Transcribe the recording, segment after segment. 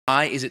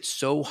Why is it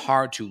so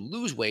hard to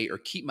lose weight or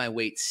keep my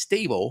weight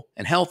stable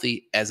and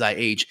healthy as I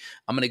age?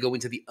 I'm going to go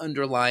into the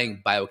underlying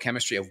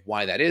biochemistry of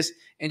why that is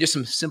and just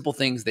some simple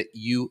things that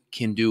you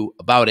can do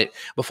about it.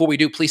 Before we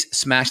do, please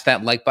smash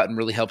that like button.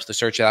 Really helps the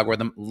search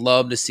algorithm.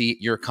 Love to see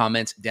your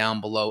comments down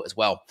below as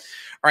well.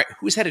 All right,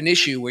 who's had an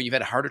issue where you've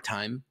had a harder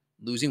time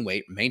losing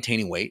weight,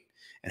 maintaining weight,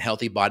 and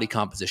healthy body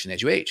composition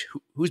as you age?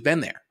 Who's been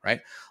there, right?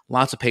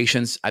 Lots of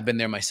patients. I've been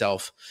there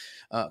myself.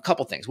 A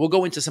couple things. We'll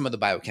go into some of the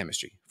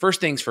biochemistry.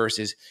 First things first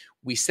is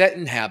we set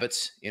in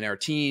habits in our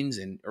teens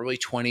and early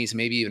 20s,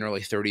 maybe even early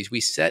 30s. We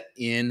set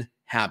in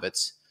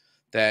habits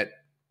that,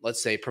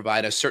 let's say,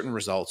 provide us certain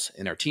results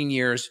in our teen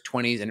years,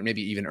 20s, and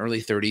maybe even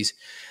early 30s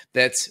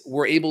that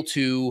we're able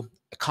to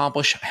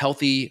accomplish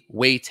healthy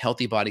weight,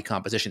 healthy body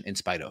composition in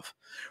spite of,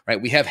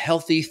 right? We have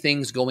healthy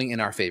things going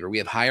in our favor. We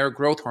have higher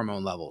growth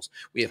hormone levels.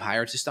 We have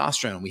higher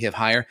testosterone. We have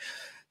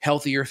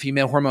healthier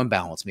female hormone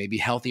balance, maybe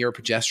healthier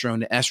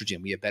progesterone to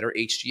estrogen. We have better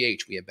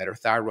HGH. We have better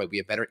thyroid. We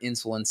have better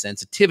insulin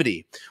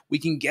sensitivity. We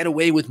can get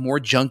away with more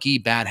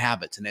junky bad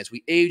habits. And as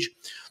we age,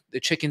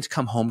 the chickens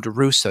come home to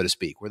roost, so to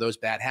speak, where those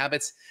bad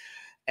habits,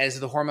 as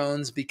the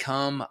hormones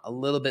become a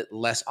little bit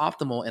less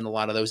optimal in a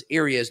lot of those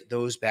areas,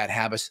 those bad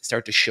habits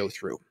start to show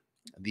through.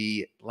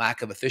 The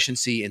lack of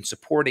efficiency in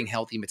supporting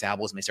healthy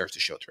metabolism starts to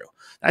show through.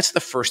 That's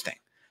the first thing.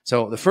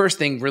 So the first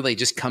thing really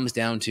just comes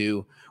down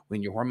to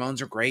when your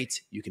hormones are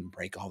great, you can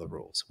break all the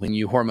rules. When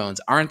your hormones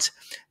aren't,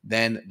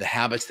 then the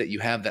habits that you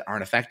have that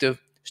aren't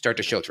effective start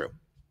to show through.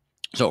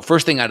 So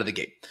first thing out of the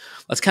gate,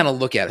 let's kind of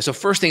look at it. So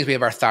first things, we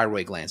have our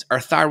thyroid glands. Our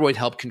thyroid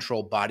help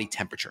control body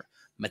temperature,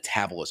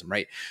 metabolism,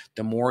 right?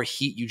 The more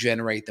heat you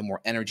generate, the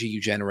more energy you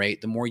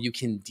generate, the more you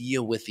can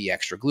deal with the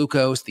extra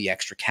glucose, the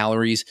extra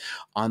calories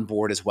on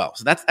board as well.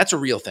 So that's a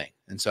real thing.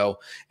 And so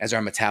as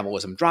our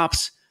metabolism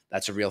drops,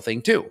 that's a real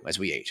thing too as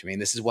we age. I mean,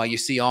 this is why you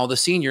see all the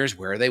seniors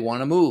where they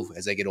want to move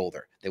as they get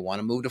older. They want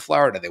to move to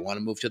Florida. They want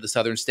to move to the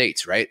southern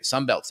states, right?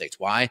 Sunbelt states.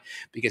 Why?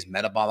 Because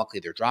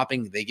metabolically they're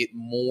dropping. They get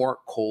more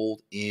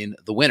cold in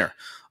the winter.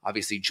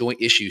 Obviously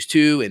joint issues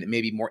too, and it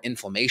may be more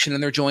inflammation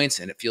in their joints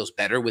and it feels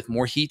better with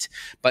more heat,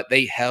 but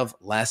they have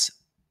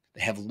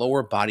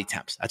lower body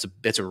temps.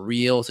 That's a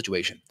real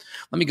situation.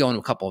 Let me go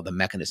into a couple of the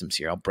mechanisms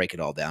here. I'll break it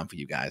all down for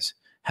you guys,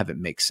 have it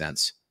make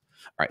sense.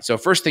 All right, so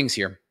first things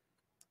here.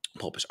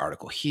 Pull up this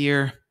article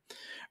here.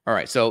 All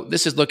right, so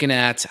this is looking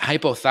at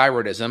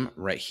hypothyroidism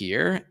right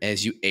here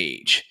as you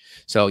age.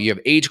 So you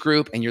have age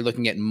group and you're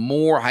looking at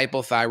more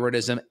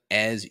hypothyroidism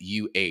as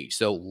you age.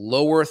 So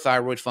lower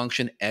thyroid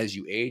function as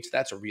you age.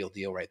 That's a real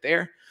deal right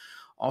there.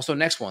 Also,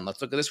 next one,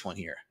 let's look at this one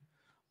here.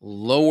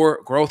 Lower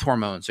growth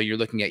hormone. So you're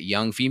looking at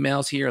young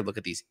females here. Look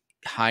at these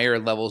higher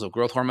levels of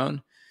growth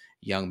hormone.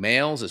 Young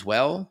males as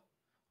well.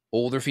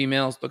 Older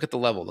females, look at the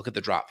level, look at the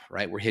drop,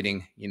 right? We're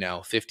hitting,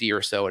 50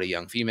 or so at a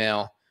young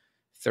female,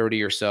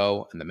 30 or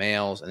so in the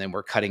males, and then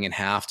we're cutting in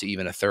half to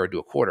even a third to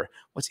a quarter.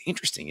 What's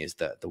interesting is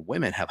the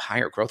women have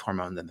higher growth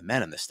hormone than the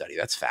men in this study.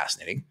 That's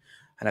fascinating.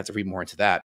 I'd have to read more into that.